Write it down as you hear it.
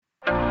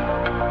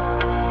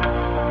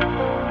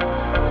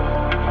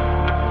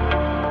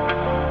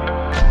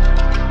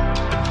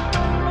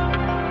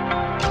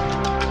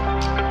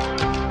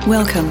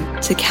Welcome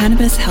to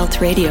Cannabis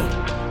Health Radio,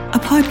 a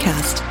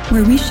podcast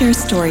where we share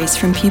stories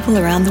from people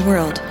around the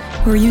world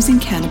who are using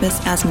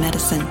cannabis as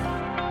medicine.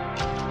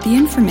 The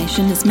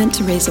information is meant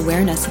to raise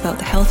awareness about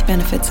the health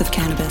benefits of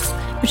cannabis,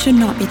 but should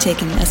not be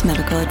taken as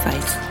medical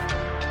advice.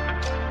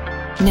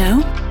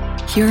 Now,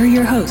 here are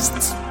your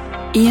hosts,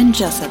 Ian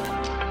Jessup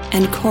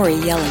and Corey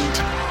Yelland.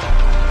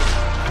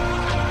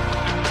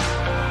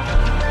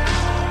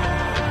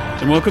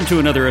 And welcome to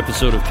another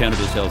episode of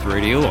Cannabis Health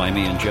Radio. I'm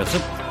Ian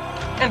Jessup.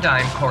 And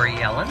I'm Corey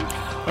Yelland.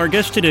 Our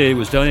guest today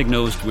was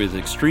diagnosed with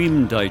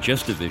extreme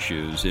digestive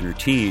issues in her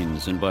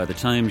teens, and by the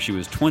time she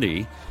was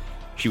 20,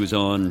 she was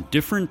on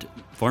different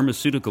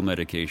pharmaceutical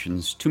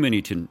medications, too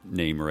many to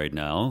name right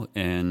now,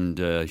 and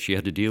she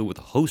had to deal with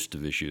a host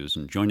of issues.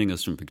 And joining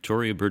us from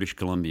Victoria, British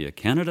Columbia,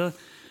 Canada,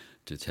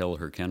 to tell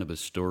her cannabis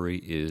story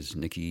is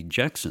Nikki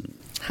Jackson.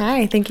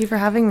 Hi, thank you for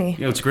having me.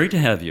 Yeah, it's great to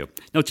have you.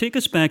 Now, take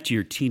us back to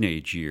your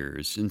teenage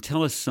years and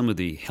tell us some of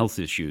the health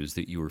issues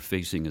that you were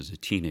facing as a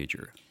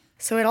teenager.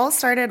 So it all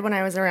started when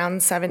I was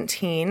around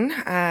 17.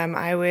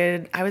 I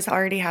was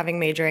already having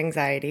major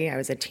anxiety. I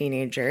was a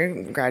teenager,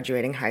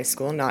 graduating high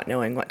school, not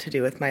knowing what to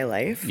do with my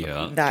life.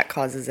 Yeah. That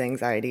causes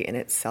anxiety in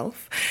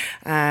itself.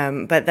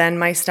 But then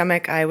my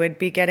stomach, I would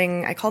be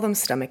getting, I call them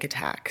stomach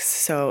attacks.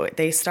 So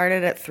they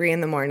started at 3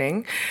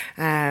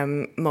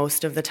 a.m.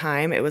 Most of the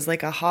time. It was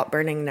like a hot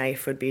burning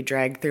knife would be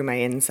dragged through my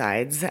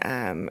insides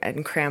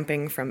and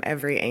cramping from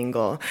every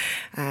angle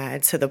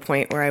to the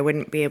point where I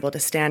wouldn't be able to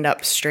stand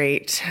up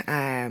straight.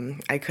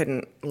 I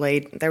couldn't lay,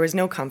 there was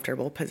no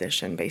comfortable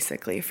position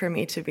basically for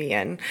me to be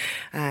in.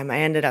 I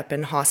ended up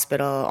in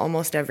hospital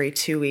almost every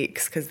 2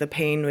 weeks because the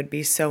pain would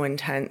be so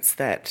intense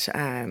that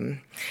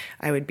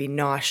I would be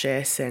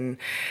nauseous and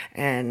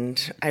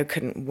I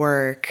couldn't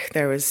work.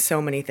 There was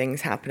so many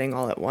things happening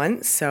all at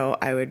once. So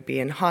I would be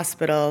in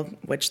hospital,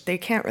 which they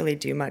can't really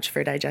do much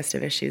for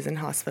digestive issues in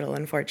hospital,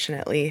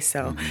 unfortunately.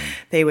 So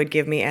they would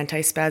give me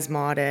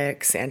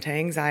antispasmodics,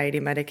 anti-anxiety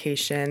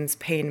medications,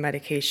 pain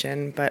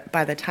medication. But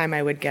by the time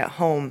I would get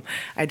home,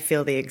 I'd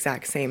feel the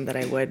exact same that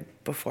I would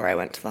before I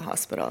went to the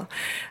hospital.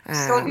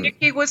 So,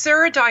 Nikki, was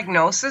there a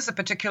diagnosis, a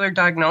particular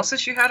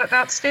diagnosis you had at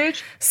that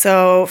stage?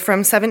 So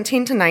from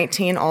 17 to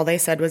 19, all they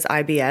said was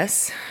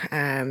IBS.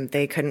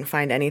 They couldn't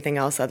find anything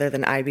else other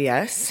than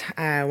IBS.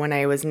 When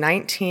I was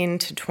 19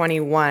 to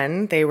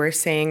 21, they were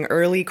saying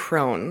early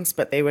Crohn's,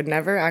 but they would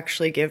never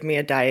actually give me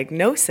a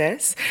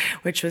diagnosis,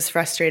 which was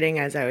frustrating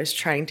as I was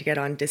trying to get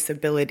on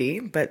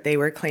disability, but they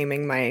were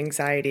claiming my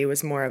anxiety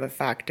was more of a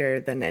factor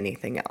than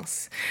anything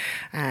else.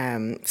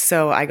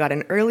 So I got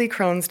an early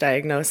Crohn's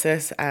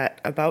diagnosis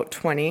at about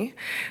 20,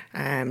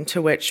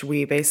 to which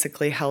we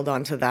basically held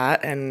on to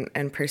that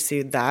and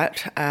pursued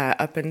that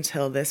up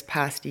until this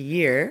past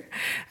year,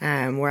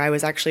 where I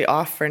was actually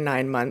off for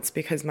 9 months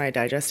because my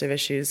digestive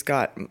issues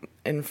got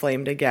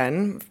inflamed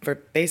again, for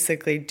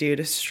basically due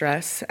to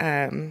stress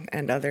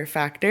and other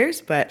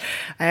factors. But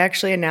I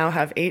actually now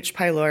have H.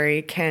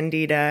 pylori,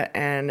 candida,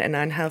 and an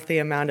unhealthy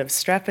amount of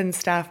strep and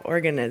staph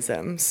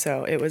organisms.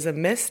 So it was a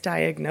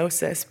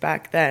misdiagnosis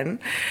back then,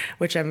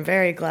 which I'm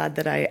very glad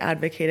that I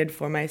advocated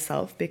for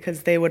myself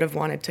because they would have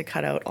wanted to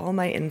cut out all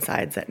my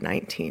insides at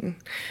 19.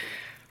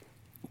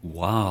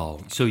 Wow.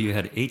 So you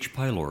had H.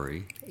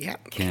 pylori,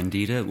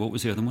 candida, what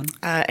was the other one?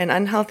 An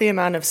unhealthy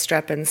amount of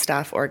strep and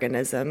staph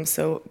organisms.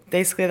 So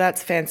basically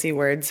that's fancy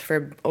words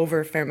for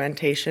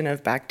over-fermentation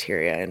of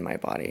bacteria in my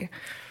body.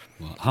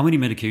 Well, how many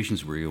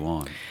medications were you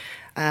on?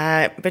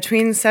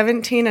 Between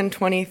 17 and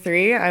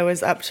 23, I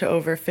was up to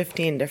over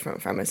 15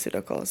 different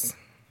pharmaceuticals.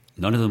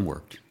 None of them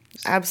worked?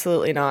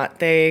 Absolutely not.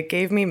 They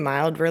gave me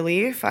mild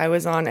relief. I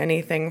was on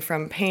anything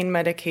from pain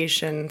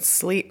medication,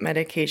 sleep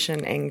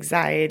medication,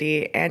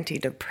 anxiety,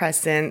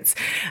 antidepressants,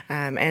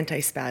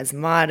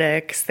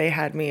 antispasmodics. They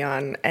had me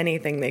on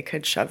anything they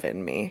could shove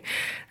in me.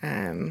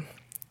 And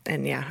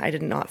yeah, I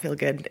did not feel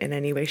good in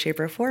any way, shape,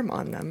 or form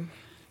on them.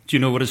 Do you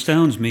know what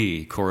astounds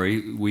me,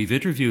 Corey? We've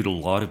interviewed a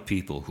lot of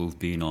people who've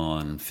been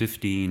on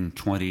 15,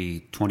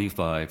 20,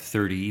 25,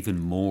 30, even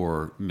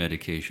more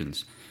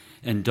medications.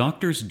 And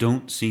doctors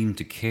don't seem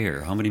to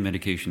care how many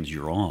medications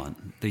you're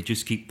on. They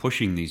just keep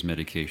pushing these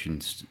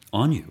medications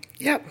on you.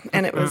 Yep.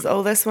 And it was,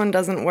 this one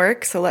doesn't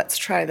work, so let's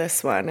try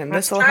this one. And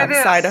this will have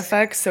side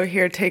effects, so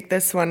here, take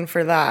this one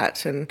for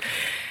that. And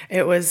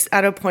it was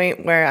at a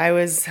point where I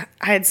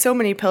had so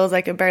many pills,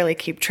 I could barely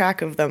keep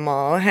track of them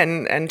all.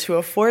 And to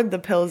afford the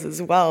pills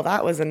as well,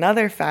 that was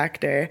another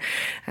factor.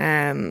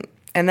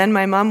 And then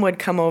my mom would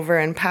come over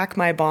and pack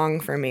my bong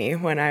for me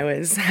when I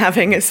was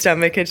having a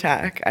stomach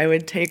attack. I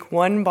would take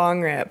one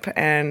bong rip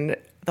and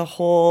the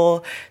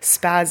whole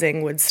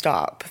spazzing would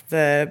stop.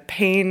 The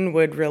pain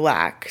would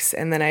relax,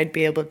 and then I'd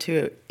be able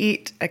to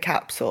eat a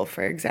capsule,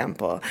 for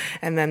example,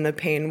 and then the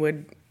pain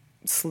would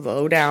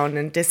slow down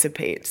and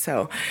dissipate.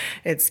 So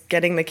it's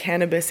getting the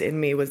cannabis in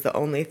me was the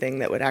only thing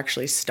that would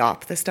actually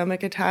stop the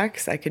stomach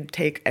attacks. I could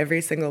take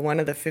every single one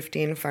of the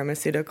 15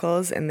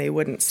 pharmaceuticals and they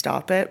wouldn't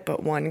stop it,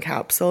 but one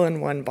capsule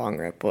and one bong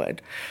rip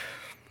would.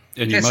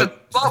 And Okay, so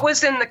what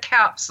was in the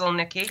capsule,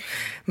 Nikki?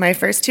 My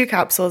first 2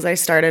 capsules I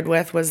started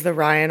with was the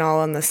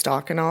Ryanol and the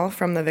Stockanol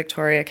from the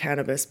Victoria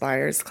Cannabis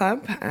Buyers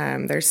Club.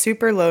 They're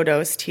super low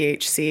dose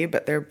THC,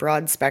 but they're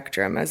broad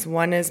spectrum, as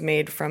one is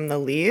made from the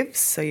leaves,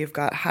 so you've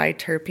got high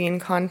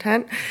terpene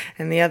content,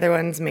 and the other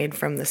one's made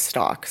from the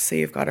stalk, so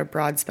you've got a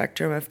broad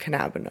spectrum of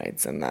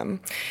cannabinoids in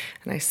them.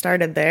 And I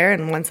started there,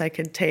 and once I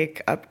could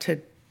take up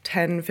to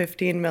 10,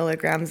 15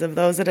 milligrams of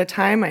those at a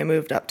time, I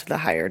moved up to the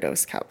higher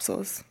dose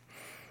capsules.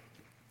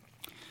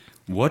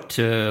 What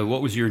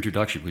was your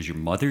introduction? Was your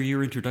mother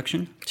your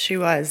introduction? She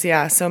was,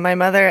 yeah. So my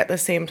mother, at the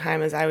same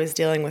time as I was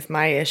dealing with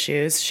my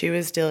issues, she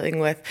was dealing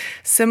with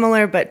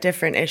similar but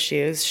different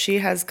issues. She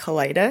has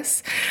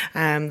colitis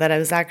that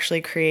was actually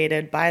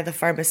created by the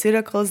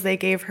pharmaceuticals they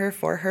gave her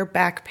for her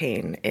back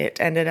pain. It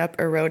ended up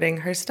eroding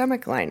her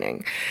stomach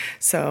lining.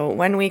 So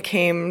when we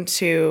came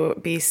to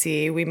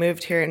BC, we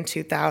moved here in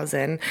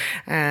 2000.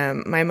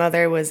 My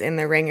mother was in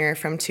the ringer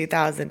from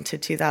 2000 to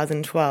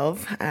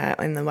 2012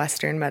 in the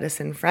Western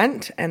Medicine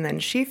Front. And then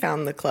she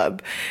found the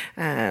club.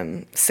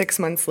 6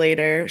 months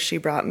later, she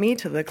brought me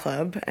to the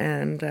club,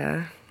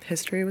 and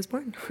history was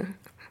born.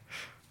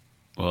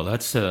 Well,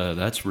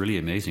 that's really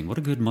amazing. What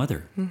a good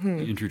mother.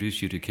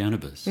 Introduced you to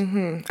cannabis.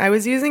 I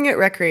was using it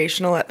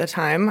recreational at the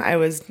time. I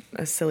was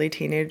a silly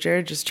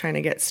teenager just trying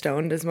to get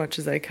stoned as much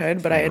as I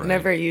could, but I had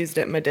never used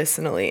it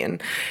medicinally.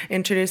 And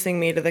introducing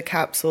me to the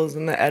capsules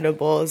and the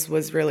edibles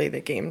was really the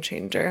game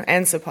changer.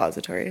 And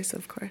suppositories,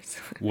 of course.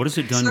 What has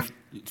it done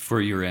for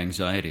your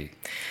anxiety?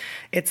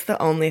 It's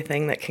the only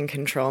thing that can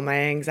control my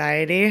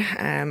anxiety.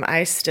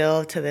 I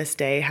still, to this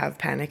day, have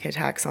panic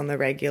attacks on the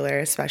regular,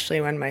 especially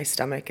when my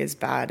stomach is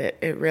bad.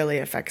 It really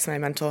affects my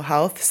mental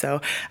health.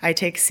 So I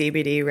take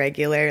CBD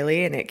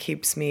regularly, and it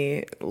keeps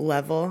me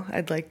level,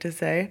 I'd like to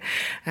say.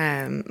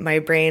 My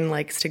brain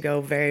likes to go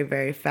very,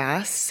 very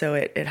fast, so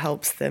it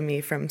helps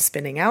me from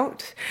spinning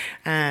out,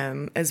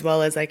 as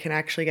well as I can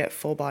actually get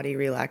full body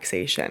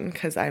relaxation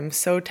because I'm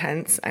so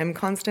tense. I'm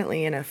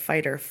constantly in a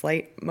fight or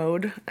flight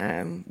mode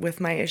with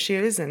my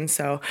issues. And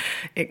so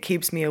it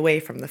keeps me away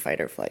from the fight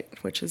or flight,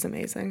 which is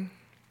amazing.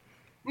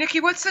 Nikki,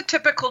 what's a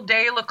typical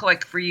day look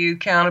like for you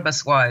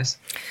cannabis-wise?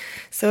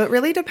 So it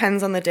really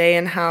depends on the day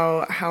and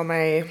how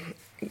my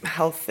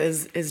health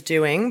is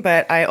doing,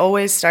 but I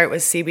always start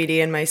with CBD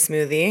in my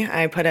smoothie.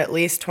 I put at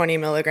least 20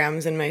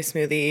 milligrams in my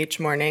smoothie each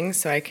morning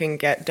so I can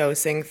get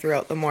dosing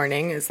throughout the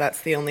morning, as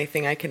that's the only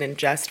thing I can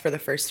ingest for the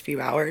first few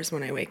hours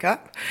when I wake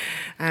up.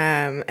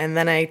 And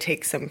then I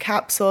take some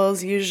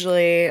capsules,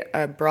 usually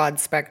a broad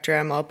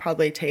spectrum. I'll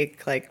probably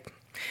take like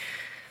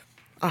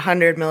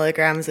 100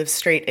 milligrams of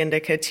straight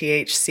indica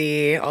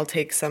THC. I'll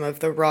take some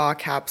of the raw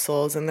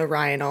capsules and the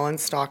Ryanol and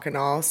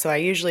Stockanol. So I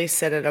usually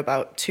sit at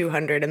about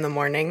 200 in the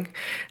morning.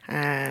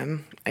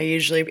 I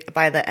usually,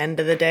 by the end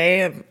of the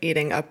day, I'm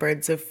eating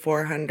upwards of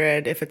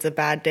 400. If it's a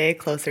bad day,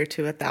 closer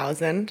to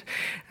 1,000.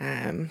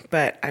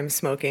 But I'm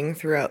smoking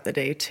throughout the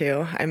day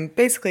too. I'm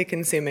basically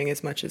consuming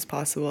as much as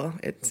possible.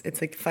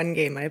 It's a fun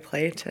game I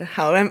play to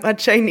how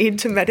much I need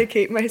to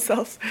medicate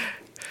myself.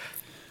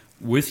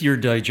 With your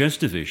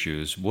digestive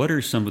issues, what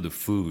are some of the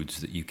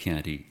foods that you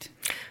can't eat?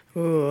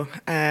 So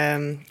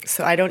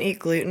I don't eat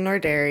gluten or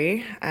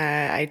dairy.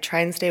 I try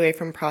and stay away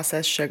from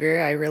processed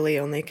sugar. I really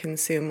only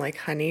consume like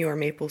honey or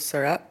maple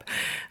syrup.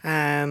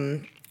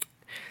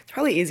 It's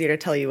probably easier to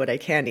tell you what I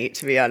can eat,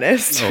 to be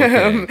honest.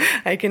 Okay.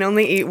 I can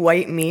only eat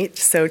white meat,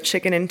 so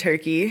chicken and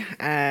turkey,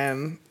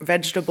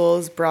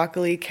 vegetables,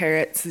 broccoli,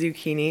 carrots,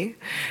 zucchini,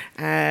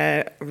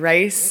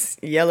 rice,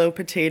 yellow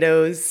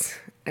potatoes,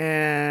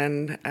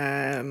 and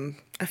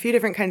a few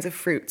different kinds of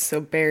fruits. So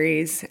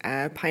berries,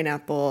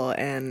 pineapple,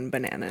 and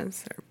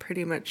bananas are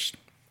pretty much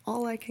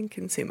all I can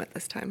consume at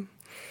this time.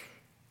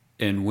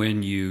 And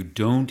when you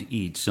don't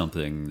eat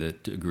something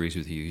that agrees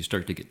with you, you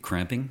start to get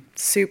cramping?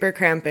 Super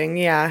cramping,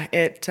 yeah.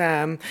 It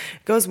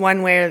goes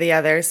one way or the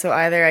other. So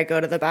either I go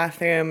to the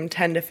bathroom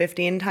 10 to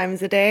 15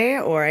 times a day,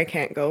 or I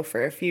can't go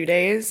for a few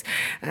days.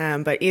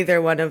 But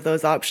either one of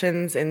those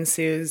options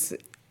ensues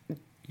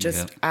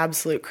just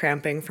absolute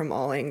cramping from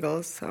all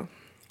angles. So.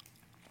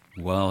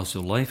 Wow, so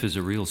life is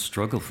a real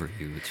struggle for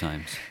you at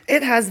times.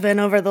 It has been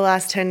over the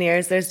last 10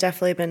 years. There's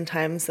definitely been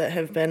times that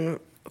have been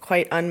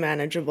quite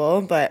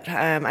unmanageable, but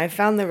I've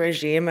found the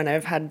regime, and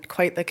I've had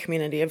quite the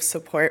community of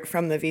support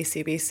from the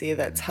VCBC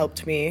that's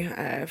helped me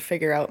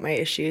figure out my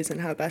issues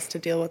and how best to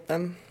deal with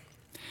them.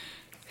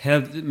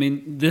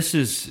 This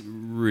is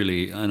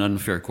really an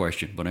unfair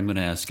question, but I'm going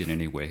to ask it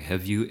anyway.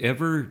 Have you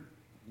ever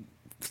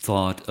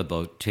thought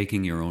about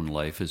taking your own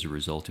life as a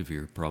result of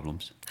your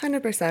problems?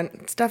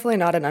 100%. It's definitely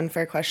not an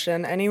unfair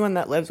question. Anyone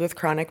that lives with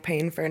chronic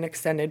pain for an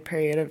extended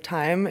period of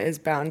time is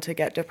bound to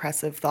get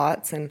depressive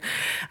thoughts, and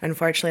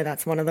unfortunately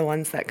that's one of the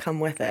ones that come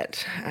with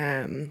it.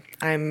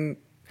 I'm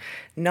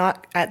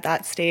not at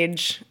that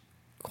stage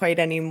quite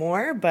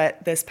anymore,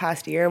 but this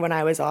past year when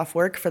I was off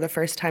work for the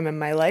first time in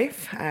my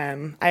life,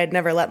 I had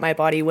never let my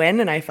body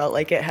win, and I felt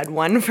like it had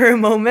won for a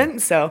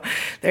moment. So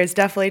there's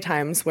definitely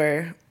times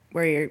where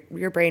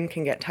your brain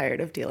can get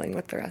tired of dealing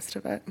with the rest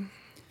of it.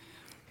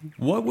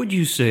 What would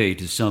you say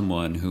to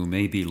someone who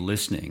may be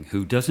listening,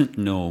 who doesn't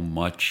know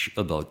much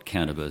about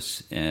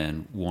cannabis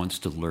and wants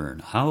to learn?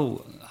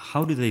 How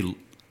do they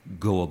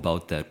go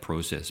about that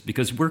process?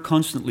 Because we're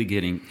constantly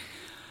getting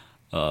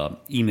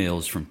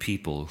emails from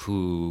people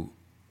who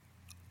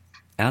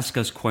ask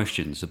us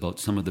questions about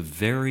some of the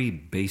very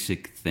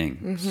basic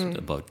things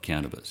about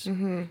cannabis.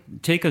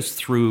 Take us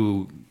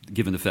through,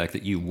 given the fact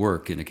that you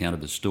work in a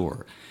cannabis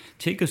store,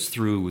 take us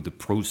through the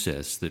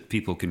process that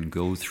people can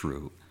go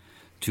through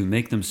to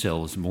make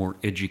themselves more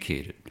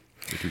educated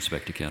with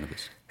respect to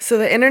cannabis. So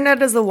the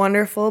internet is a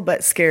wonderful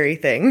but scary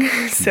thing.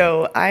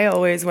 So I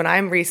always, when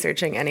I'm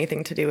researching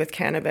anything to do with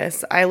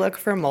cannabis, I look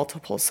for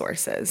multiple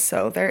sources.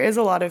 So there is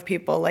a lot of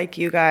people like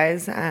you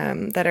guys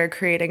that are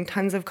creating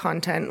tons of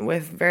content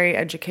with very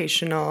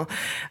educational,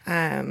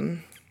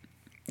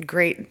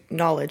 great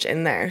knowledge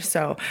in there.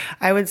 So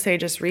I would say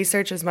just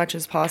research as much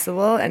as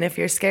possible. And if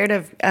you're scared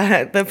of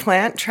the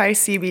plant, try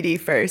CBD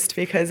first,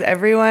 because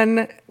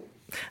everyone...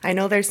 I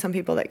know there's some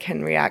people that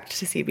can react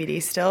to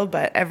CBD still,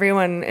 but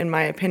everyone, in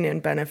my opinion,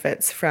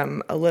 benefits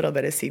from a little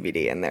bit of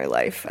CBD in their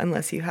life,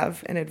 unless you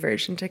have an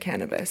aversion to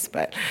cannabis.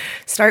 But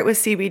start with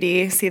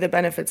CBD, see the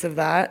benefits of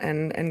that,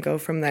 and go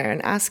from there.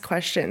 And ask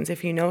questions.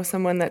 If you know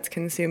someone that's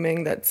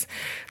consuming, that's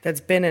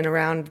been in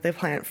around the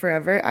plant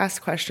forever,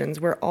 ask questions.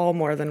 We're all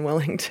more than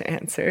willing to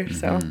answer.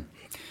 So.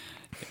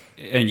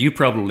 And you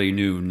probably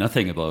knew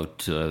nothing about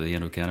the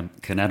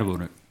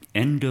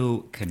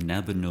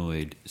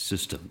endocannabinoid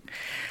system.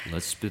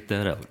 Let's spit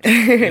that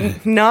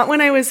out. Not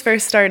when I was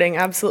first starting.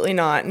 Absolutely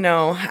not.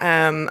 No.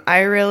 I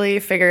really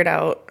figured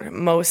out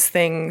most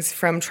things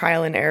from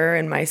trial and error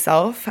in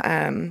myself.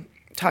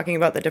 Talking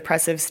about the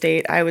depressive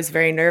state, I was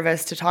very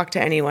nervous to talk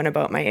to anyone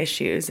about my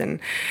issues,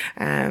 and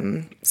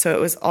so it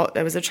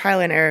was a trial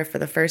and error for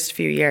the first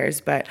few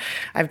years. But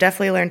I've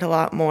definitely learned a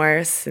lot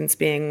more since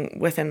being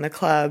within the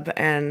club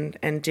and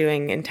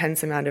doing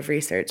intense amount of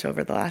research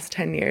over the last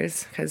 10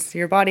 years, because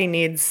your body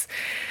needs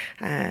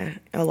a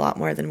lot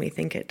more than we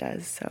think it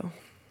does. So,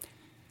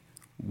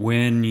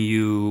 when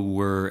you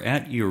were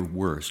at your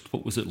worst,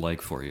 what was it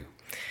like for you?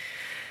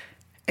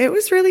 It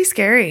was really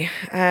scary.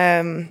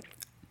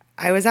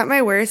 I was at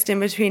my worst in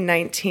between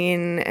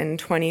 19 and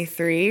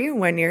 23,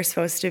 when you're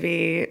supposed to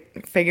be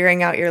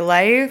figuring out your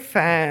life.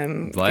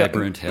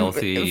 Vibrant,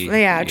 healthy.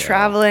 Yeah,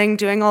 traveling,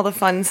 doing all the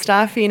fun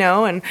stuff,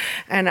 and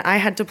I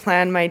had to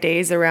plan my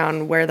days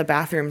around where the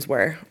bathrooms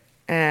were.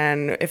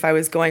 And if I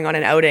was going on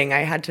an outing,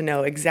 I had to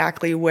know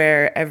exactly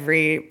where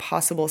every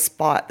possible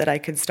spot that I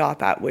could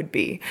stop at would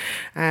be.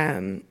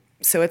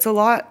 So it's a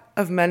lot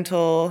of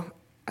mental...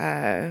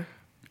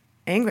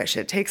 anguish.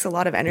 It takes a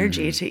lot of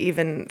energy to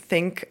even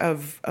think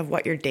of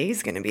what your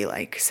day's going to be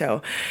like.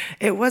 So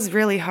it was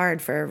really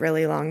hard for a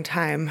really long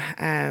time.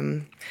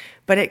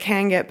 But it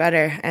can get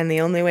better. And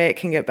the only way it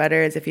can get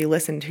better is if you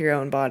listen to your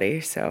own body.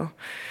 So,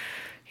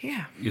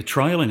 yeah. Your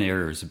trial and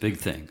error is a big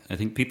thing. I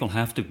think people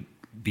have to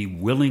be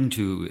willing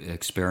to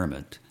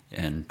experiment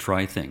and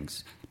try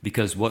things,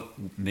 because what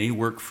may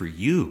work for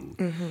you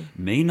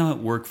may not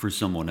work for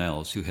someone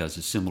else who has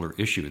a similar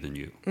issue than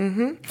you,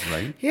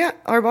 right? Yeah,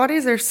 our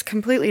bodies are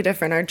completely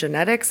different. Our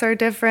genetics are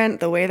different.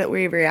 The way that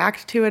we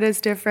react to it is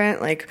different.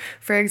 Like,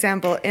 for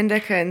example,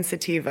 indica and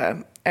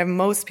sativa. And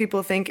most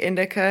people think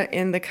indica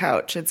in the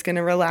couch, it's going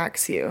to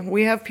relax you.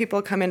 We have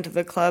people come into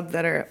the club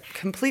that are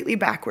completely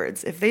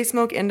backwards. If they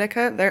smoke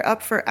indica, they're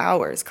up for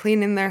hours,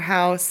 cleaning their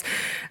house,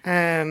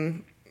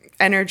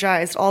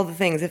 energized, all the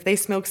things. If they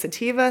smoke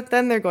sativa,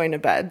 then they're going to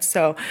bed.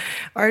 So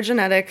our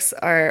genetics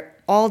are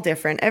all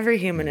different. Every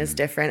human is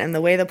different, and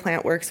the way the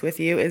plant works with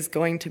you is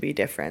going to be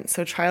different.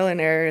 So trial and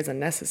error is a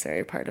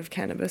necessary part of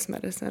cannabis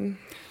medicine.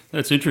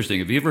 That's interesting.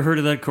 Have you ever heard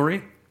of that,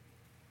 Corey?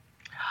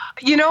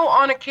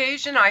 On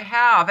occasion I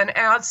have. And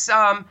as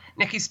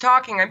Nikki's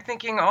talking, I'm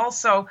thinking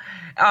also,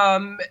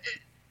 about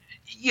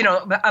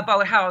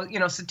how,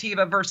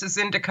 sativa versus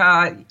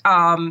indica,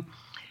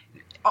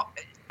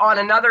 on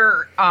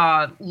another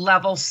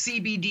level,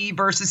 CBD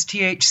versus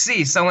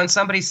THC. So when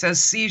somebody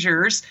says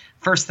seizures,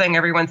 first thing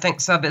everyone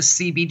thinks of is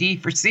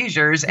CBD for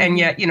seizures. And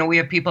yet, we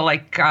have people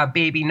like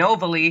Baby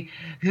Novely,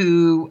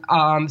 who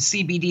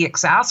CBD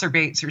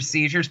exacerbates her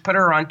seizures, put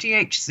her on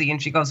THC,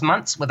 and she goes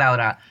months without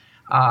a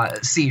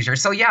seizure.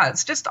 So yeah,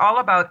 it's just all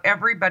about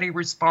everybody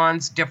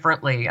responds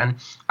differently. And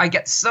I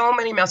get so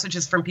many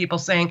messages from people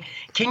saying,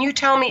 can you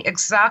tell me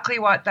exactly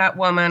what that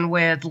woman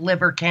with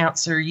liver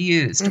cancer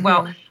used?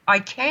 Well, I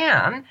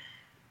can,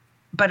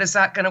 but is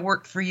that going to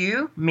work for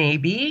you?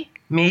 Maybe.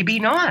 Maybe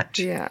not.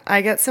 Yeah,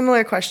 I get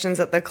similar questions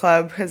at the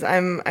club because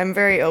I'm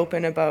very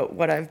open about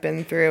what I've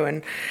been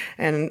through,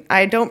 and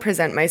I don't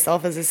present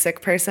myself as a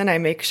sick person. I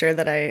make sure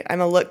that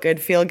I'm a look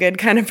good, feel good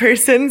kind of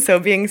person. So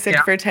being sick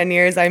for 10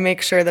 years, I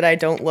make sure that I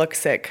don't look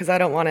sick because I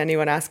don't want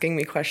anyone asking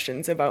me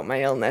questions about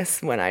my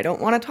illness when I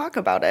don't want to talk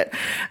about it.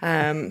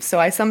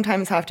 So I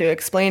sometimes have to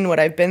explain what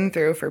I've been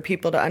through for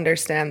people to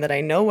understand that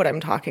I know what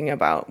I'm talking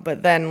about.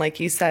 But then, like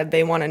you said,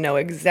 they want to know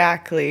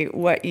exactly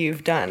what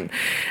you've done.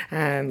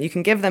 You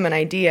can give them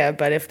an idea,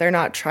 but if they're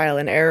not trial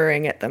and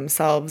erroring it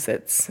themselves,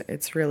 it's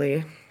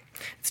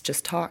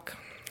just talk.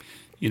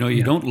 You know,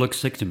 you don't look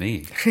sick to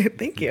me.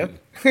 Thank you.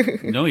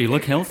 No, you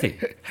look healthy.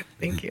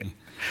 Thank you.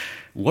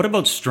 What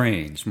about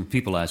strains? When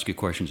people ask you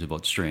questions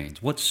about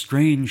strains, what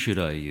strain should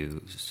I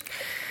use?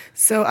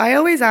 So I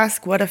always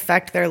ask what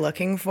effect they're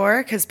looking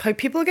for, because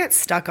people get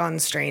stuck on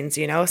strains,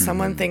 you know.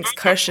 Someone thinks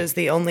Kush is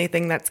the only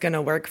thing that's going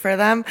to work for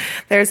them.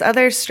 There's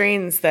other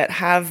strains that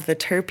have the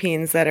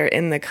terpenes that are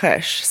in the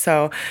Kush.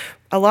 So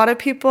a lot of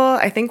people,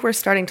 I think we're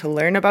starting to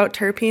learn about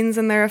terpenes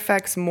and their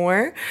effects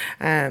more,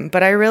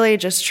 but I really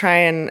just try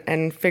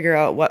and figure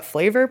out what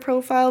flavor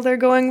profile they're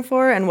going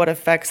for and what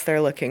effects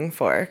they're looking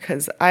for,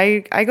 because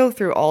I go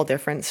through all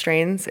different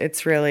strains.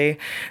 It's really...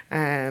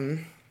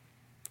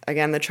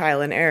 again, the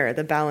trial and error,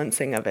 the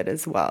balancing of it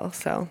as well.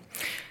 So,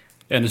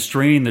 and a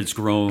strain that's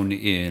grown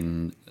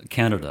in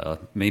Canada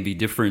may be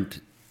different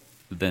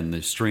than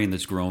the strain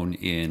that's grown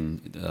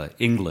in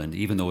England,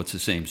 even though it's the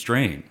same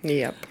strain.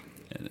 Yep.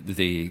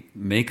 The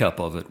makeup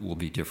of it will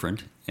be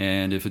different.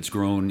 And if it's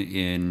grown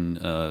in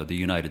the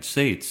United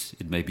States,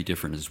 it may be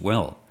different as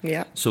well.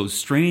 Yeah. So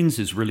strains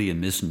is really a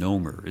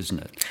misnomer, isn't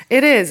it?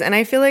 It is. And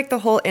I feel like the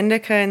whole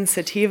indica and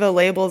sativa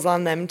labels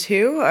on them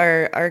too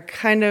are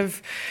kind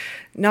of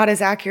not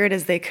as accurate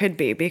as they could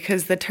be,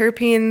 because the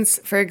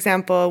terpenes, for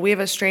example, we have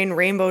a strain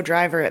Rainbow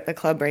Driver at the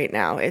club right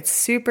now. It's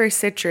super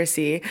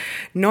citrusy.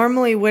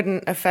 Normally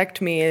wouldn't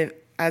affect me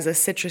as a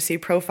citrusy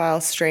profile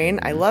strain.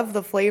 I love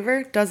the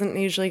flavor, doesn't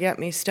usually get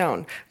me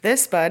stoned.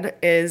 This bud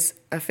is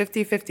a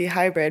 50-50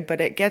 hybrid, but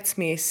it gets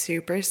me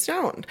super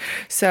stoned.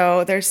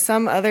 So there's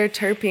some other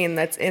terpene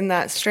that's in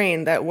that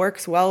strain that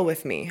works well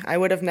with me. I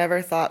would have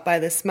never thought by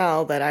the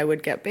smell that I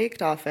would get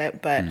baked off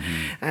it, but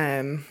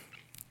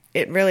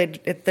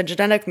the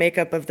genetic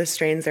makeup of the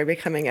strains are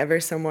becoming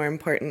ever so more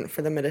important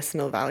for the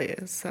medicinal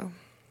values. So,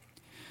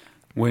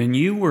 when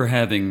you were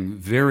having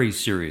very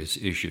serious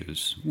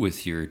issues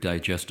with your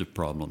digestive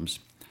problems,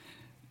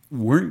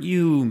 weren't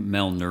you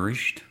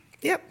malnourished?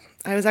 Yep.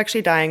 I was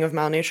actually dying of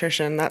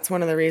malnutrition. That's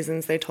one of the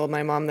reasons they told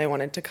my mom they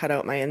wanted to cut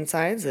out my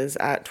insides, is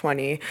at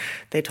 20,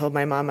 they told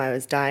my mom I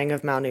was dying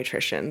of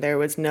malnutrition. There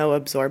was no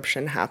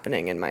absorption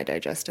happening in my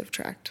digestive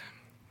tract.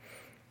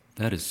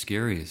 That is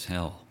scary as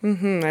hell.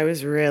 I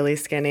was really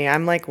skinny.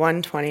 I'm like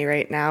 120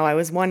 right now. I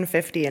was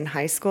 150 in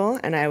high school,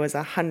 and I was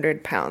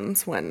 100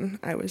 pounds when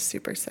I was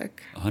super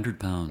sick. 100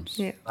 pounds?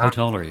 Yeah. How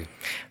tall are you?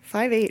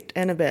 5'8"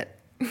 and a bit.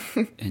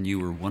 And you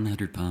were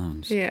 100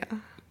 pounds? Yeah.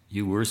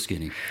 You were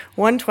skinny.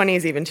 120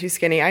 is even too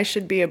skinny. I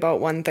should be about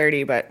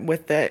 130, but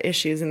with the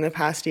issues in the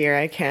past year,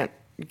 I can't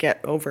get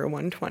over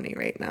 120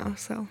 right now.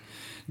 So,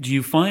 do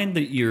you find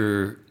that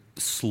you're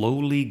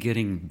slowly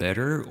getting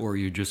better, or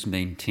you're just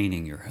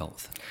maintaining your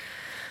health?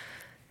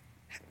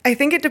 I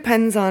think it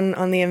depends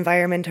on the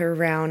environment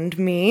around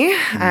me.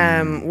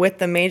 With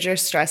the major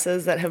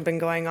stresses that have been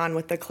going on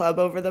with the club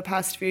over the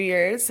past few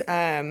years,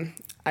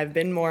 I've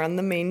been more on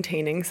the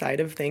maintaining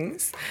side of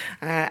things.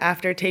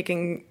 After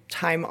taking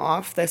time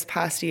off this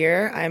past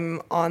year,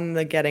 I'm on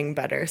the getting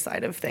better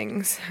side of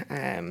things.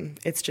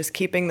 It's just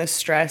keeping the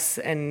stress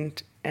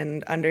and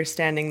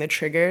understanding the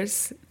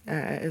triggers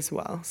as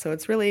well. So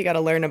it's really, you got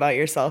to learn about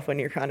yourself when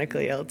you're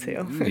chronically ill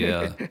too.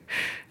 Yeah.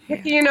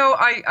 You know,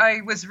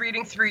 I was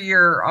reading through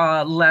your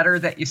letter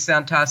that you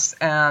sent us,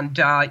 and,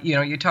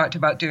 you talked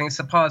about doing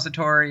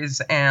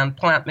suppositories and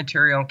plant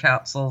material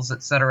capsules,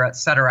 et cetera, et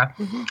cetera.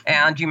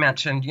 And you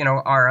mentioned,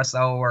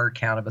 RSO or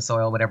cannabis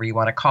oil, whatever you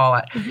want to call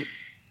it.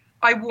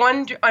 I'm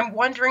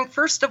wondering,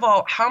 first of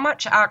all, how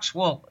much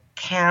actual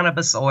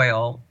cannabis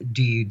oil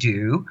do you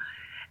do?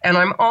 And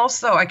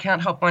I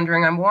can't help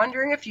wondering, I'm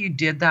wondering if you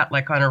did that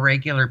like on a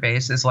regular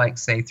basis, like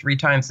say 3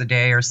 times a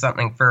day or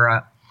something for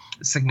a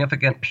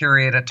significant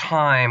period of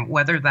time,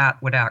 whether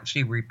that would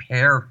actually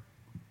repair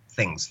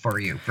things for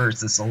you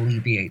versus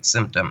alleviate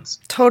symptoms.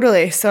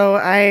 Totally. So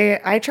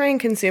I try and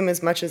consume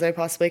as much as I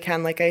possibly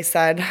can. Like I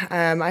said,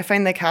 I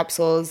find the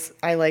capsules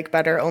I like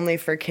better only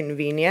for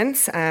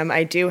convenience.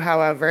 I do,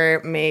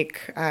 however, make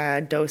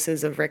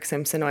doses of Rick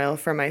Simpson oil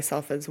for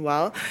myself as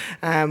well.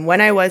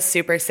 When I was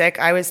super sick,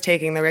 I was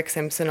taking the Rick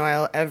Simpson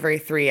oil every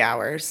 3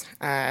 hours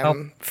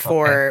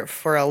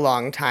for a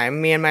long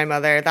time. Me and my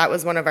mother, that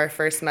was one of our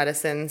first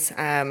medicines.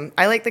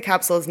 I like the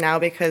capsules now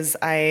because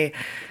I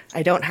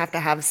don't have to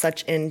have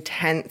such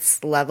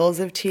intense levels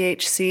of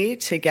THC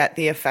to get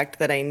the effect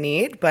that I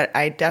need, but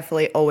I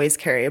definitely always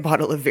carry a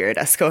bottle of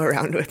Viridesco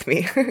around with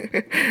me.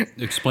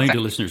 Explain to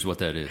listeners what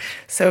that is.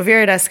 So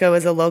Viridesco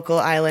is a local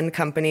island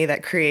company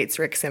that creates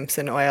Rick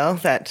Simpson oil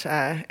that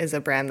is a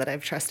brand that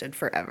I've trusted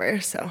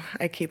forever. So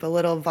I keep a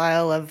little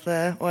vial of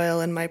the oil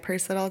in my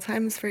purse at all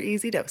times for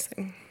easy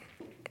dosing.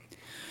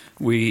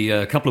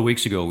 A couple of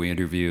weeks ago, we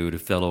interviewed a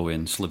fellow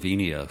in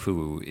Slovenia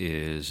who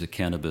is a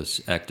cannabis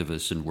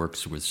activist and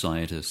works with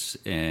scientists,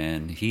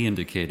 and he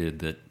indicated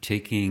that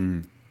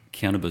taking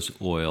cannabis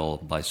oil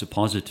by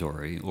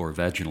suppository or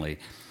vaginally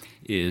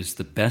is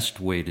the best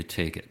way to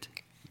take it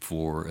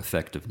for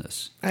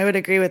effectiveness. I would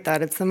agree with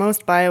that. It's the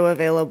most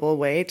bioavailable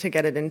way to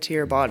get it into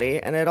your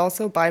body, and it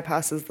also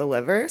bypasses the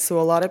liver. So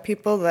a lot of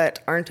people that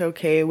aren't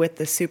okay with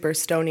the super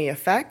stony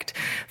effect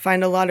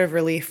find a lot of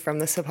relief from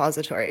the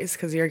suppositories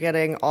because you're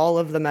getting all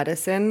of the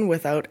medicine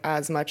without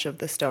as much of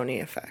the stony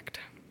effect.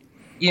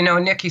 You know,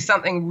 Nikki,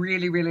 something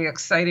really, really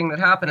exciting that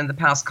happened in the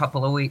past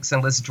couple of weeks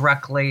and was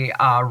directly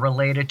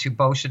related to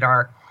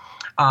Bojidar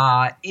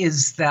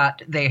is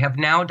that they have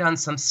now done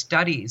some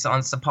studies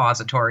on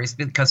suppositories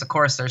because, of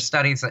course, there's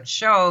studies that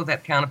show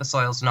that cannabis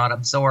oil is not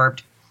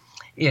absorbed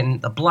in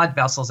the blood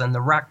vessels in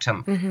the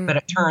rectum. Mm-hmm. But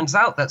it turns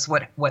out that's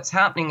what's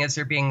happening is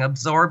they're being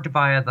absorbed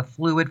via the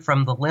fluid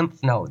from the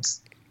lymph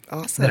nodes.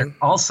 Awesome. That are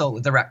also,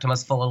 the rectum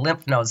is full of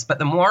lymph nodes. But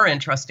the more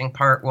interesting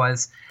part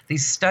was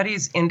these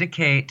studies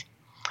indicate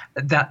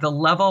that the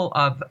level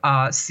of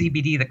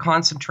CBD, the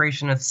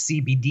concentration of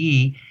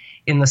CBD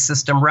in the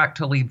system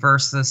rectally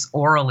versus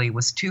orally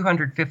was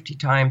 250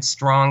 times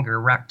stronger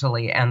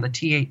rectally, and the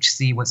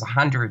THC was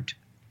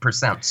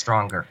 100%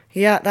 stronger.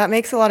 Yeah, that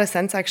makes a lot of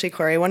sense, actually,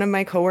 Corey. One of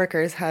my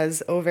coworkers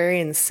has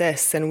ovarian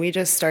cysts, and we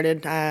just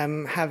started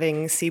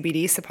having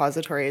CBD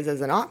suppositories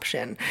as an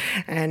option.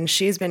 And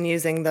she's been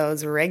using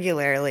those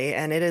regularly,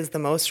 and it is the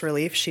most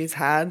relief she's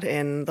had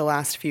in the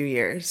last few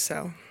years.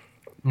 So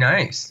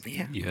nice.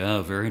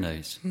 Yeah, very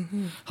nice.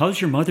 Mm-hmm. How's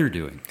your mother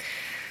doing?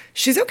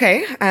 She's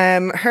okay.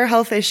 Her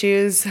health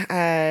issues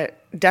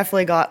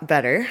definitely got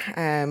better.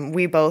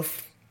 We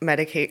both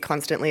medicate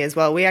constantly as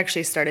well. We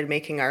actually started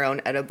making our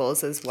own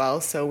edibles as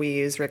well. So we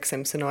use Rick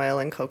Simpson oil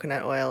and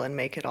coconut oil and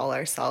make it all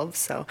ourselves.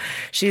 So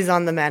she's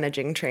on the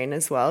managing train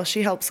as well.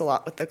 She helps a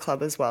lot with the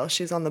club as well.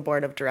 She's on the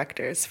board of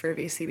directors for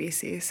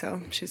VCBC.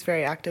 So she's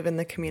very active in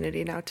the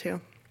community now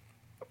too.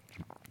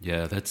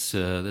 Yeah, that's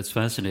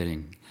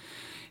fascinating.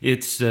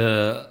 It's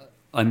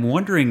I'm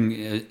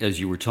wondering, as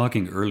you were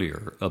talking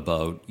earlier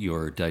about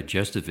your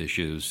digestive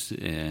issues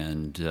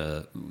and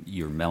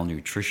your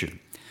malnutrition,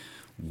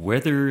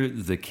 whether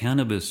the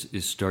cannabis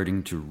is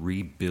starting to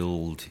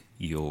rebuild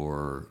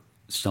your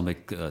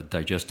stomach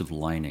digestive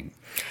lining.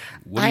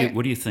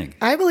 What do you think?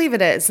 I believe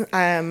it is.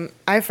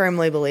 I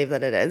firmly believe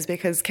that it is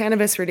because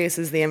cannabis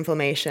reduces the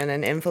inflammation,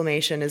 and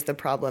inflammation is the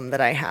problem that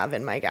I have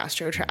in my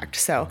gastro tract.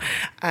 So,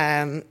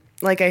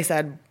 like I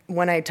said,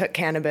 when I took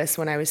cannabis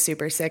when I was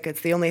super sick, it's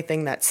the only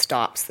thing that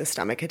stops the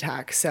stomach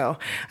attack. So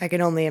I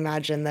can only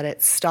imagine that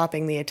it's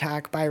stopping the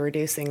attack by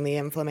reducing the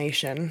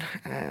inflammation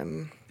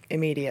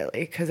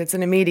immediately because it's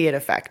an immediate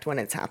effect when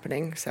it's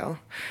happening. So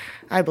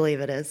I believe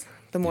it is.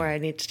 The more I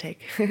need to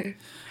take.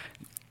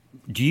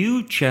 Do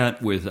you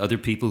chat with other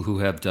people who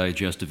have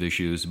digestive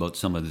issues about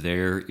some of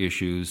their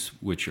issues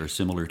which are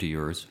similar to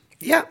yours?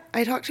 Yeah,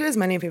 I talk to as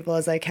many people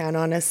as I can,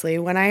 honestly.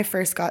 When I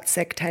first got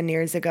sick 10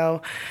 years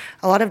ago,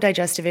 a lot of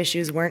digestive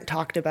issues weren't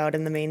talked about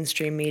in the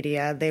mainstream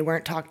media. They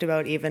weren't talked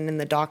about even in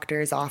the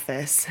doctor's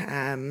office.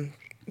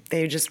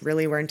 They just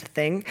really weren't a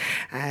thing.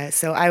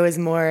 So I was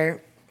more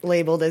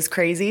labeled as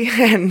crazy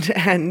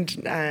and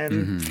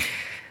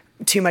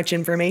too much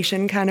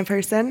information kind of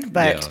person.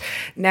 But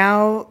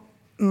now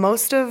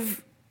most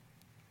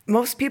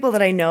people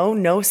that I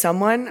know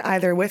someone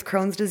either with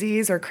Crohn's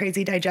disease or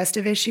crazy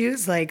digestive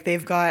issues. Like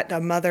they've got a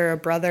mother, a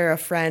brother, a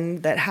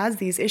friend that has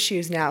these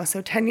issues now.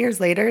 So 10 years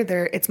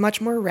later, it's much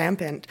more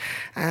rampant.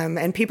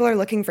 And people are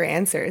looking for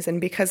answers.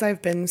 And because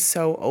I've been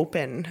so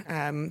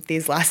open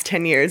these last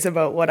 10 years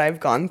about what I've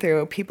gone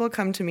through, people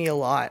come to me a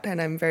lot.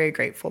 And I'm very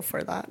grateful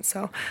for that.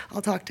 So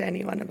I'll talk to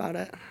anyone about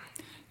it.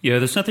 Yeah,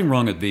 there's nothing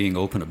wrong with being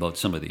open about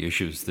some of the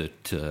issues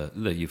that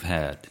you've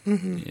had.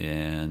 Mm-hmm.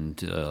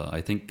 And I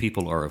think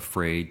people are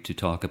afraid to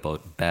talk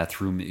about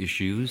bathroom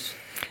issues.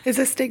 It's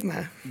a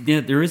stigma.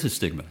 Yeah, there is a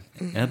stigma,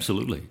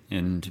 absolutely.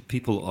 And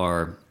people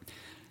are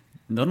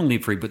not only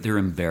afraid, but they're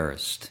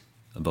embarrassed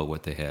about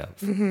what they have.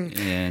 Mm-hmm.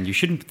 And you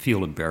shouldn't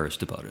feel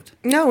embarrassed about it.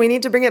 No, we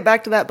need to bring it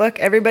back to that book,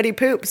 Everybody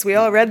Poops. We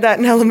all read that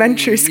in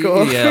elementary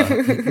school. Yeah,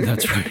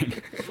 that's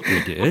right.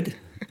 We did.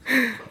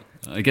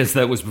 I guess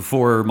that was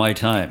before my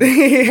time.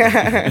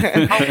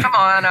 Yeah. Oh, come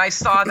on. I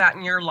saw that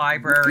in your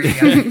library.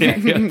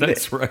 Yeah,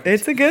 that's right.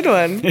 It's a good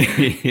one.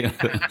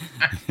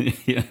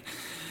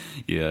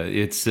 Yeah.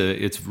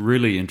 It's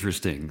really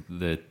interesting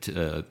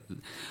that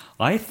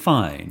I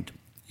find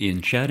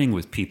in chatting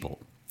with people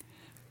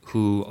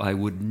who I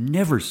would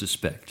never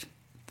suspect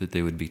that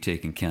they would be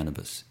taking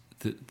cannabis,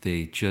 that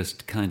they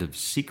just kind of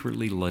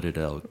secretly let it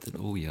out that,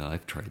 oh, yeah,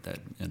 I've tried that,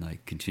 and I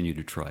continue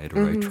to try it,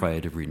 or I try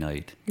it every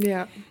night.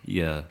 Yeah.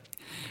 Yeah.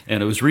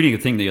 And I was reading a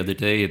thing the other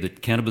day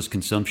that cannabis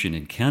consumption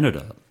in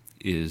Canada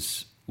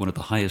is one of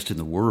the highest in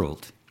the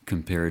world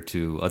compared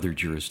to other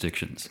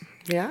jurisdictions.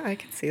 Yeah, I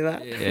can see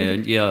that.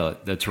 And yeah,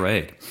 that's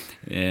right.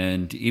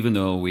 And even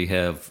though we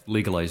have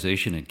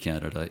legalization in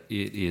Canada,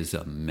 it is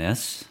a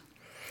mess.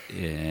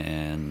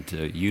 And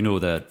you know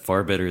that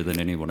far better than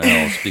anyone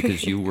else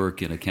because you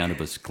work in a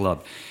cannabis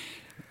club.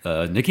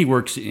 Nikki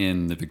works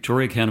in the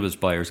Victoria Cannabis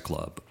Buyers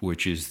Club,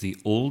 which is the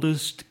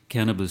oldest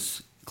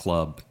cannabis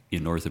club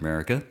in North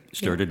America,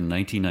 started in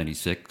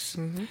 1996.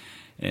 Mm-hmm.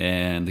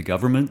 And the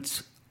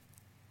government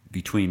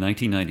between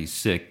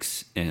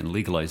 1996 and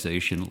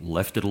legalization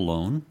left it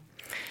alone.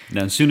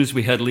 Now, as soon as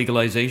we had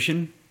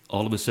legalization,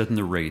 all of a sudden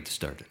the raids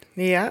started.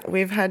 Yeah,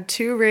 we've had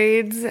 2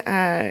 raids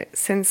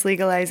since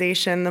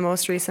legalization, the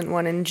most recent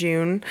one in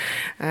June.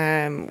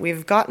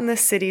 We've gotten the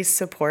city's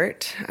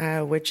support,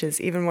 which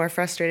is even more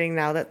frustrating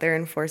now that they're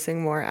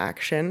enforcing more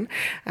action.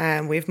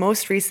 We've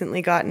most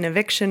recently got an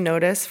eviction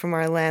notice from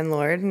our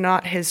landlord,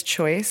 not his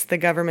choice. The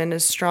government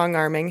is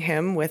strong-arming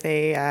him with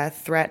a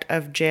threat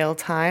of jail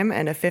time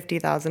and a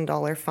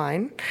 $50,000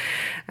 fine.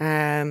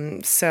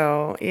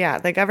 So, yeah,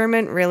 the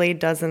government really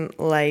doesn't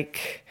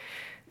like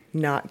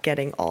not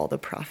getting all the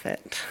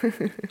profit.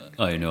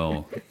 I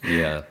know,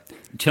 yeah.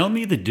 Tell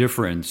me the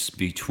difference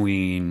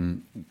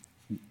between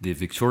the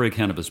Victoria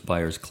Cannabis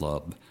Buyers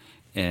Club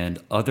and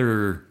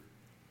other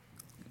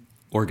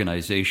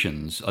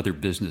organizations, other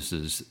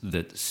businesses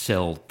that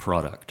sell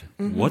product.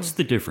 Mm-hmm. What's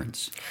the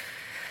difference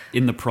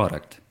in the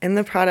product? In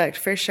the product,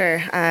 for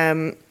sure.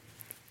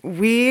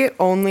 We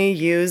only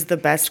use the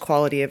best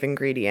quality of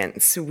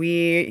ingredients.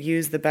 We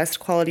use the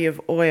best quality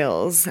of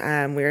oils.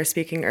 We were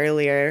speaking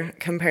earlier,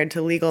 compared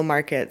to legal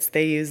markets,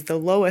 they use the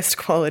lowest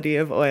quality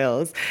of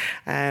oils.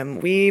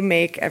 We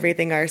make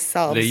everything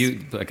ourselves.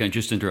 I can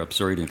just interrupt.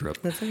 Sorry to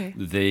interrupt. That's okay.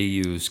 They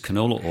use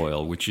canola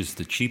oil, which is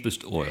the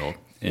cheapest oil.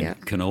 And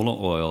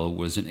canola oil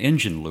was an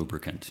engine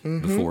lubricant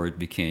before it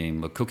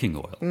became a cooking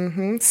oil.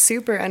 Mm-hmm.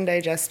 Super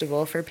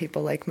undigestible for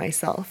people like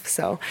myself.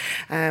 So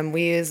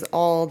we use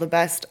all the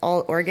best,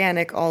 all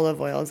organic olive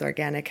oils,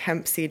 organic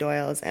hemp seed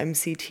oils,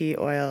 MCT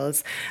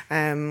oils.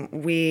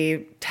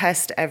 We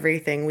test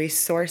everything. We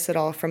source it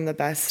all from the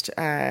best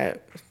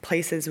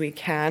places we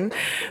can.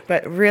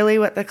 But really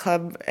what the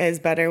club is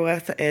better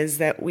with is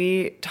that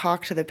we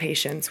talk to the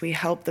patients. We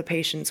help the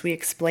patients. We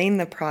explain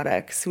the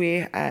products.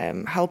 We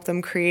help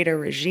them create a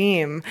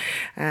regime,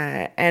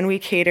 and we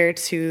cater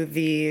to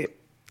the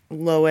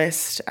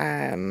lowest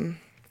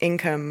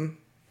income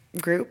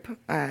group.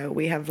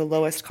 We have the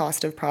lowest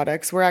cost of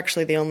products. We're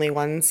actually the only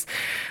ones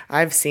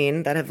I've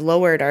seen that have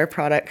lowered our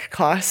product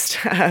cost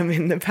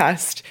in the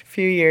past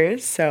few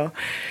years. So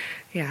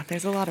yeah,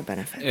 there's a lot of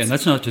benefits. And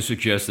that's not to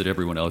suggest that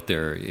everyone out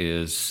there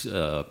is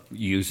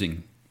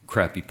using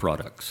crappy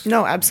products.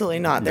 No, absolutely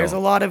not. There's a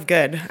lot of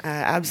good,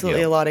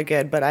 a lot of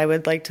good, but I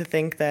would like to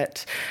think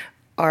that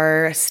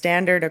our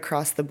standard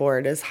across the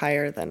board is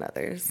higher than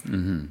others.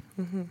 Mm-hmm.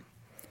 Mm-hmm.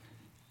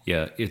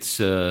 Yeah,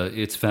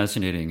 it's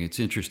fascinating. It's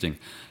interesting.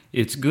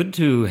 It's good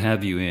to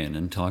have you in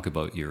and talk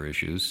about your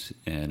issues,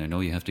 and I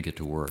know you have to get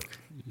to work,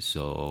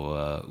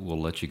 so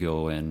we'll let you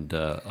go. And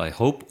I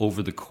hope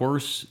over the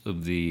course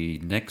of the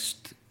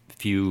next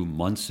few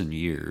months and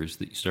years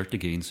that you start to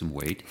gain some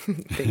weight.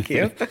 Thank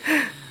you.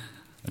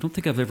 I don't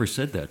think I've ever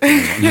said that to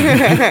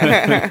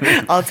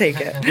anyone. I'll take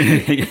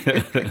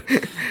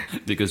it.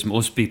 Because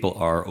most people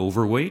are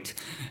overweight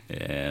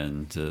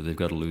and they've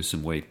got to lose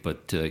some weight.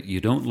 But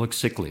you don't look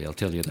sickly, I'll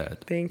tell you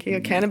that. Thank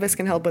you. Cannabis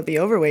can help with the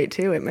overweight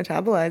too. It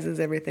metabolizes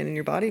everything in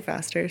your body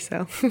faster.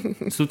 So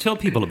tell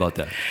people about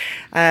that.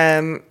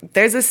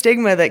 There's a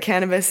stigma that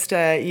cannabis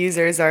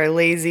users are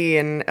lazy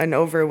and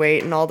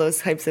overweight and all those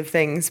types of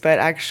things. But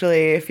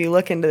actually, if you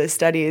look into the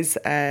studies,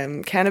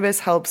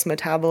 cannabis helps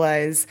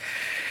metabolize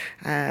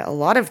a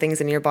lot of things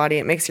in your body.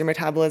 It makes your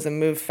metabolism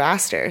move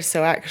faster.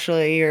 So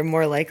actually, you're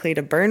more likely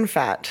to burn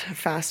fat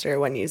faster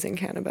when using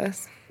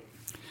cannabis.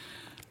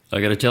 I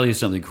got to tell you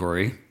something,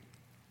 Corey.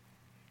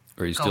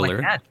 Are you still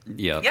there?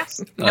 Yeah. Yes.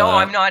 No,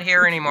 I'm not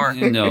here anymore.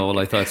 No, well,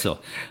 I thought so.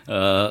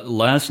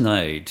 Last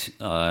night,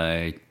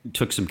 I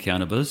took some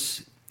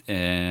cannabis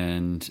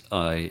and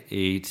I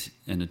ate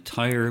an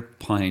entire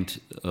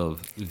pint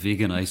of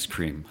vegan ice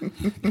cream.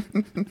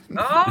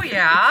 Oh,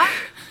 yeah?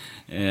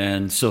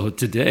 And so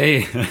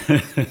today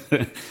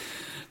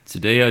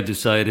I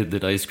decided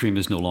that ice cream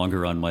is no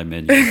longer on my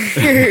menu.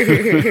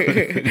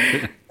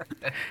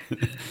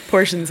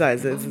 Portion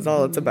sizes is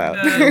all it's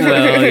about.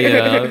 Well,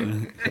 yeah,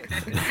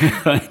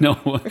 I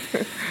know.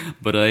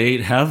 But I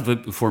ate half of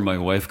it before my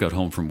wife got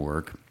home from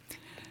work,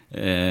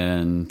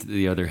 and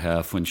the other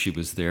half when she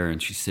was there,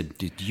 and she said,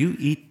 "Did you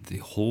eat the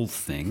whole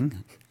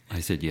thing?" I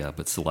said, yeah,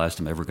 but it's the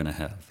last I'm ever going to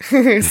have.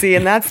 See,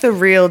 and that's the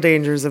real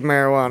dangers of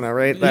marijuana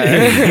right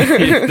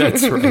there.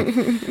 That's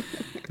right.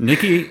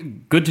 Nikki,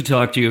 good to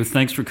talk to you.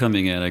 Thanks for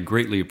coming in. I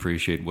greatly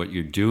appreciate what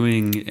you're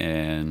doing,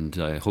 and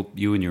I hope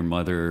you and your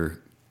mother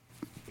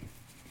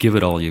give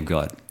it all you've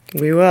got.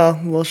 We will.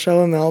 We'll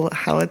show them all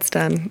how it's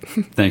done.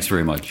 Thanks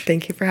very much.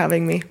 Thank you for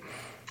having me.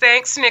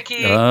 Thanks,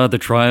 Nikki. The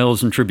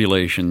trials and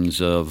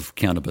tribulations of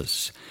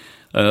cannabis.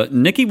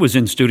 Nikki was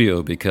in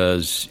studio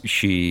because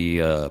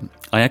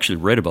I actually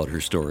read about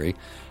her story,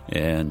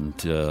 and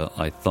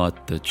I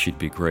thought that she'd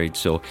be great.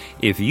 So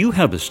if you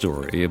have a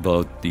story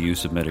about the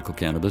use of medical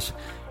cannabis,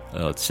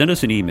 send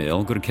us an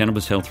email. Go to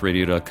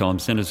cannabishealthradio.com,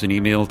 send us an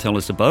email, tell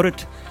us about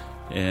it,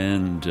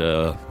 and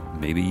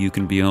maybe you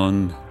can be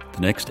on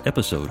the next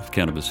episode of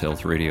Cannabis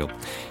Health Radio.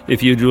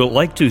 If you'd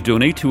like to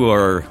donate to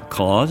our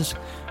cause,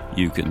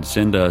 you can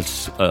send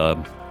us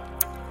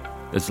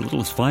as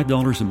little as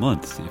 $5 a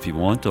month. If you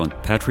want, on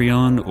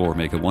Patreon, or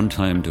make a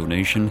one-time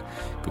donation,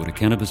 go to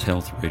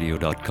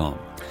CannabisHealthRadio.com.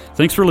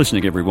 Thanks for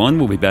listening, everyone.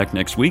 We'll be back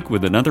next week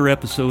with another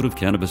episode of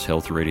Cannabis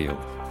Health Radio.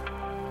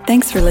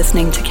 Thanks for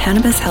listening to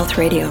Cannabis Health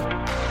Radio.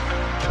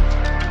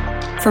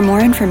 For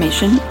more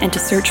information and to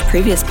search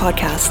previous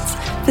podcasts,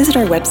 visit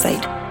our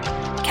website,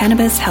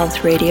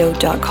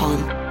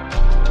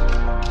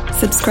 CannabisHealthRadio.com.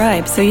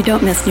 Subscribe so you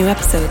don't miss new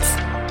episodes.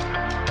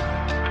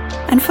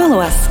 And follow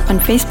us on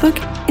Facebook,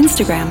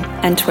 Instagram,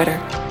 and Twitter.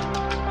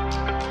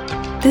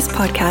 This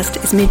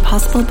podcast is made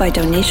possible by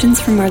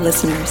donations from our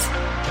listeners.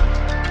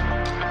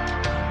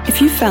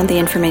 If you found the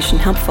information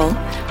helpful,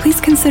 please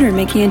consider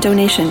making a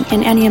donation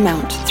in any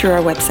amount through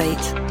our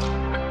website.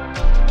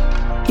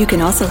 You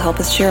can also help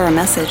us share our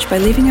message by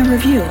leaving a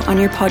review on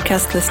your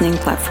podcast listening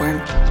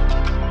platform.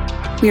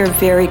 We are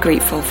very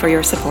grateful for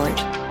your support.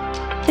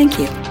 Thank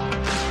you.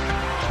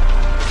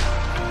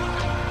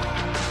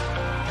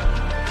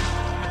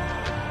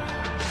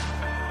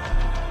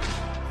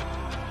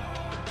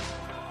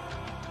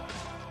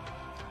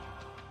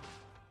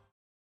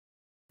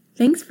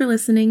 Thanks for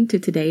listening to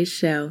today's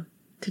show.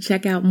 To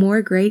check out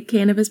more great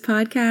cannabis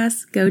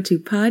podcasts, go to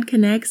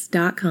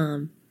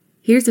podconnects.com.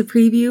 Here's a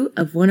preview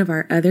of one of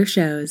our other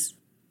shows.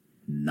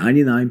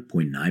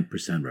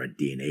 99.9% of our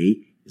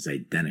DNA is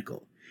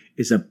identical.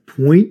 It's a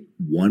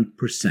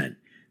 0.1%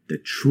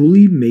 that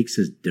truly makes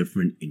us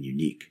different and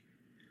unique.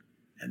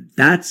 And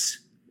that's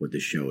what the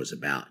show is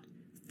about.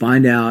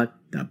 Find out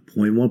that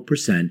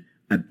 0.1%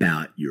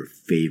 about your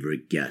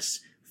favorite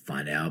guests.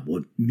 Find out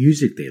what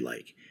music they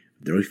like,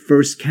 their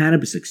first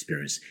cannabis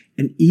experience,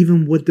 and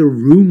even what their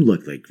room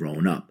looked like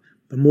growing up.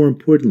 But more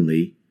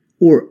importantly,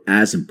 or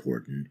as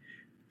important,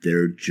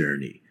 their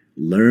journey.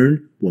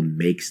 Learn what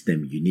makes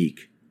them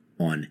unique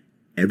on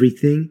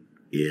Everything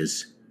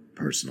is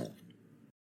Personal.